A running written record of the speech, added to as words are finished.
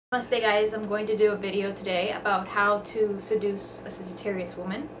Namaste guys, I'm going to do a video today about how to seduce a Sagittarius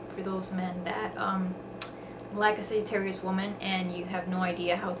woman. For those men that like a Sagittarius woman and you have no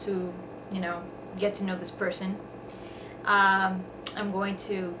idea how to, get to know this person. I'm going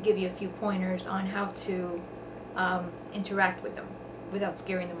to give you a few pointers on how to interact with them without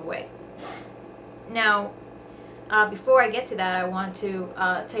scaring them away. Now, before I get to that, I want to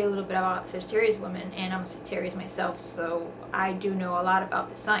tell you a little bit about Sagittarius women, and I'm a Sagittarius myself, so I do know a lot about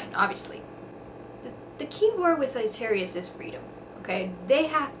the sign, obviously. The key word with Sagittarius is freedom, okay? They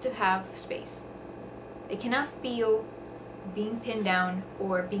have to have space. They cannot feel being pinned down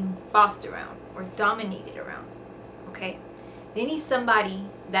or being bossed around or dominated around, okay? They need somebody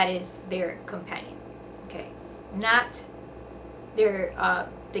that is their companion, okay? Not their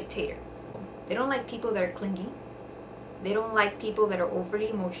dictator. They don't like people that are clingy. They don't like people that are overly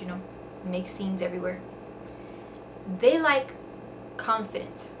emotional, make scenes everywhere. They like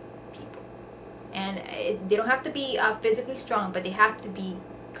confident people. And they don't have to be physically strong, but they have to be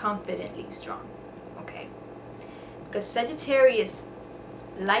confidently strong, okay? Because Sagittarius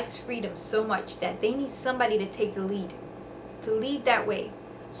likes freedom so much that they need somebody to take the lead, to lead that way,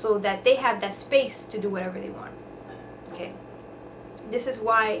 so that they have that space to do whatever they want, okay? This is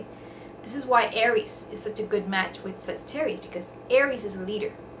why Aries is such a good match with Sagittarius, because Aries is a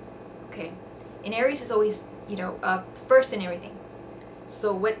leader, okay? And Aries is always, first in everything.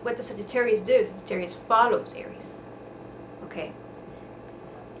 So what the Sagittarius do, Sagittarius follows Aries, okay?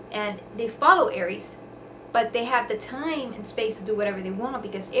 And they follow Aries, but they have the time and space to do whatever they want,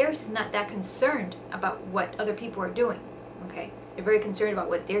 because Aries is not that concerned about what other people are doing, okay? They're very concerned about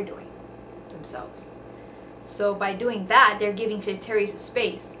what they're doing themselves. So by doing that, they're giving Sagittarius a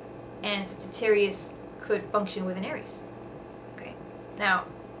space, and Sagittarius could function with an Aries. Okay. Now,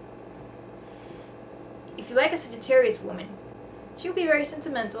 if you like a Sagittarius woman, she'll be very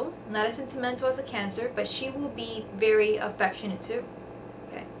sentimental. Not as sentimental as a Cancer, but she will be very affectionate too.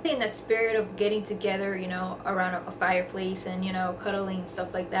 Okay. In that spirit of getting together, around a fireplace and, cuddling and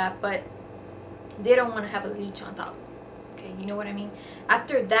stuff like that, but they don't want to have a leech on top. Okay, you know what I mean?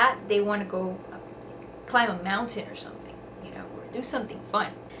 After that, they want to go climb a mountain or something, or do something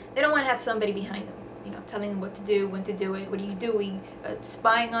fun. They don't want to have somebody behind them, telling them what to do, when to do it, what are you doing,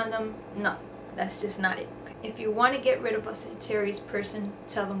 spying on them. No, that's just not it. Okay. If you want to get rid of a Sagittarius person,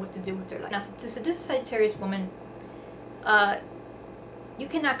 tell them what to do with their life. Now, to seduce a Sagittarius woman, you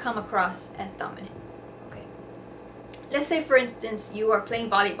cannot come across as dominant. Okay. Let's say, for instance, you are playing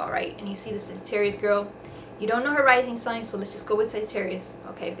volleyball, right? And you see the Sagittarius girl. You don't know her rising sign, so let's just go with Sagittarius,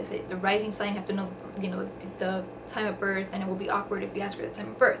 okay? Because the rising sign, you have to know, the time of birth, and it will be awkward if you ask her the time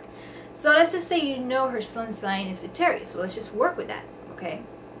of birth. So let's just say you know her sun sign is Sagittarius, so let's just work with that, okay?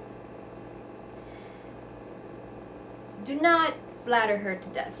 Do not flatter her to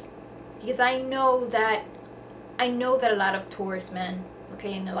death, because I know that a lot of Taurus men,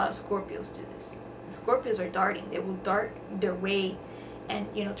 okay, and a lot of Scorpios do this. The Scorpios are darting; they will dart their way and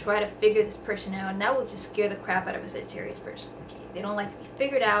try to figure this person out, and that will just scare the crap out of a Sagittarius person. Okay, they don't like to be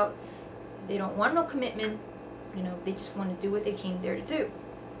figured out. They don't want no commitment. They just want to do what they came there to do.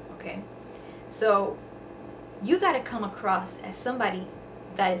 Okay, so you got to come across as somebody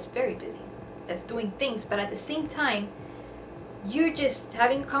that is very busy, that's doing things, but at the same time, you're just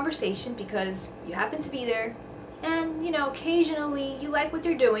having a conversation because you happen to be there, and occasionally you like what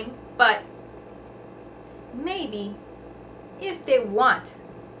they're doing, but maybe if they want,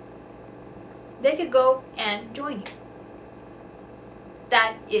 they could go and join you.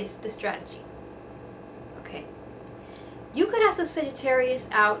 That is the strategy. Okay. You could ask a Sagittarius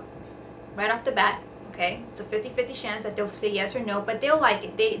out right off the bat. Okay. It's a 50-50 chance that they'll say yes or no, but they'll like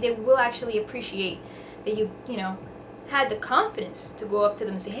it. They will actually appreciate that you had the confidence to go up to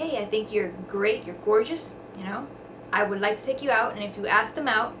them and say, hey, I think you're great, you're gorgeous, I would like to take you out. And if you ask them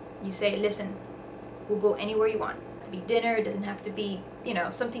out, you say, listen, we'll go anywhere you want. Be dinner, it doesn't have to be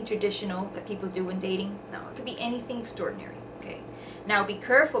something traditional that people do when dating. No, it could be anything extraordinary. Okay, now be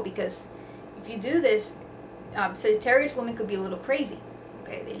careful, because if you do this, Sagittarius women could be a little crazy.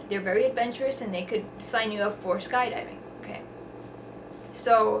 Okay, they're very adventurous, and they could sign you up for skydiving. Okay,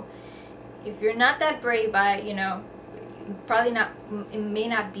 so if you're not that brave, probably not, it may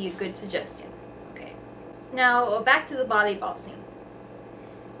not be a good suggestion. Okay, now back to the volleyball scene.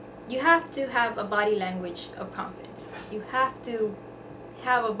 You have to have a body language of confidence. You have to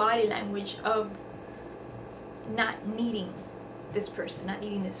have a body language of not needing this person, not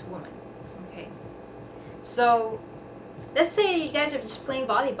needing this woman, okay? So let's say you guys are just playing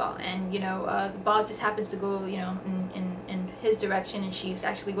volleyball, and the ball just happens to go in his direction, and she's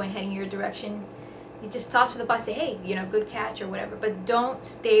actually going heading your direction. You just toss her the ball, say, hey, you know, good catch or whatever, but don't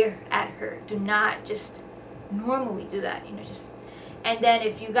stare at her. Do not just normally do that, you know, just. And then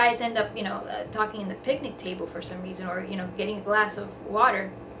if you guys end up, you know, talking in the picnic table for some reason, or, you know, getting a glass of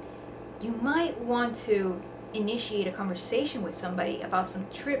water, you might want to initiate a conversation with somebody about some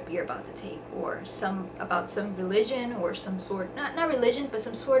trip you're about to take, or about some religion, or some sort, not religion, but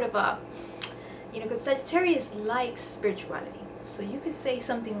some sort of a, you know, because Sagittarius likes spirituality. So you could say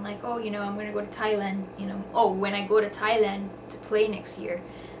something like, oh, you know, I'm going to go to Thailand, you know, oh, when I go to Thailand to play next year,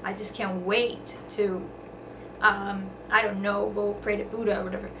 I just can't wait to, I don't know, go pray to Buddha or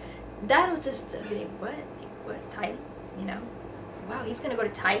whatever. That'll just be like, what, Thailand, you know? Wow, he's going to go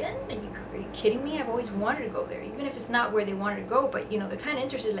to Thailand? Are you kidding me? I've always wanted to go there, even if it's not where they wanted to go, but, you know, they're kind of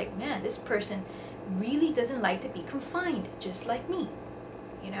interested, like, man, this person really doesn't like to be confined, just like me,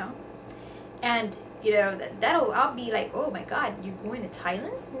 you know? And you know, I'll be like, oh my God, you're going to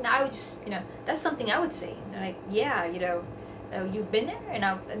Thailand? And I would just, you know, that's something I would say. And they're like, yeah, you know, you've been there?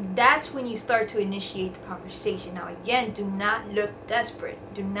 And that's when you start to initiate the conversation. Now again, do not look desperate.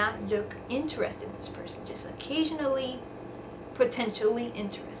 Do not look interested in this person. Just occasionally, potentially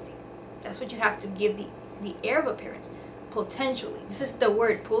interesting. That's what you have to give the air of appearance. Potentially. This is the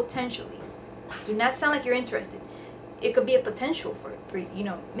word, potentially. Do not sound like you're interested. It could be a potential for you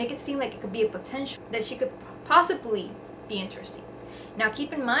know, make it seem like it could be a potential that she could possibly be interesting. Now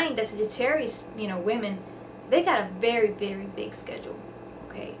keep in mind that Sagittarius, you know, women, they got a very, very big schedule.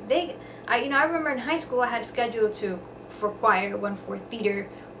 Okay, you know, I remember in high school I had a schedule for choir, one for theater,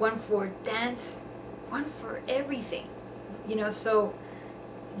 one for dance, one for everything. You know, so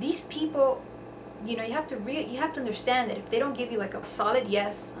these people, you know, you have to understand that if they don't give you like a solid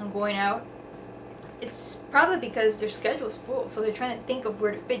yes on going out, it's probably because their schedule is full, so they're trying to think of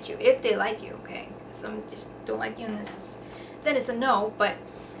where to fit you, if they like you, okay? Some just don't like you, and then it's a no. But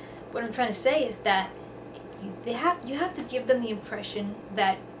what I'm trying to say is that you have to give them the impression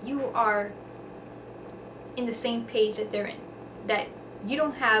that you are in the same page that they're in, that you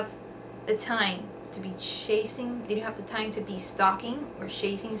don't have the time to be chasing, you don't have the time to be stalking or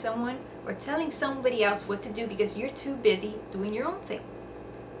chasing someone or telling somebody else what to do because you're too busy doing your own thing,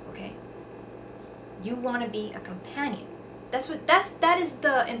 okay? You want to be a companion. That is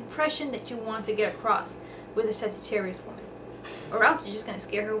the impression that you want to get across with a Sagittarius woman, or else you're just gonna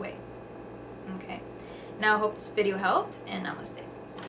scare her away. Okay. Now I hope this video helped, and namaste.